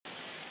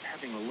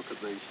having a look at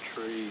these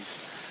trees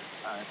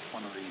at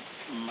one of the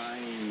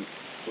main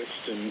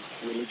Western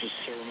religious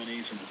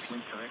ceremonies, and it's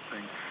linked to that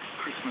being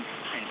Christmas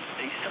and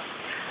Easter,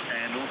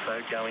 and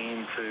also going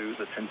into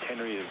the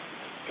centenary of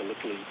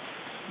Gallipoli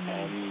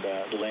and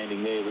the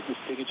landing there, that this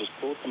digger just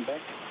brought them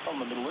back from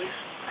the Middle East.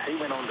 He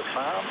went on to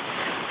farm,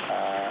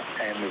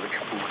 and there's a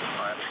couple that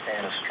I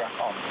understand are struck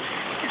on his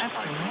place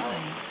as well,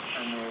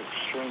 and they're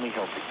extremely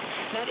healthy.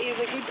 That is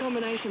a good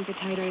combination,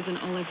 potatoes and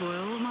olive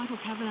oil.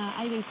 Michael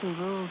Kavanagh, ABC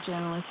Rural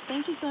journalist,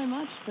 thank you so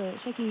much for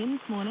checking in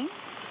this morning.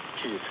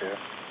 Cheers, Sarah.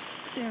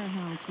 Sarah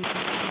Howell,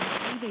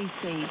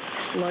 ABC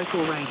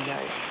Local Radio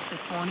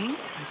this morning.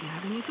 Hope you're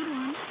having a good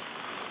one.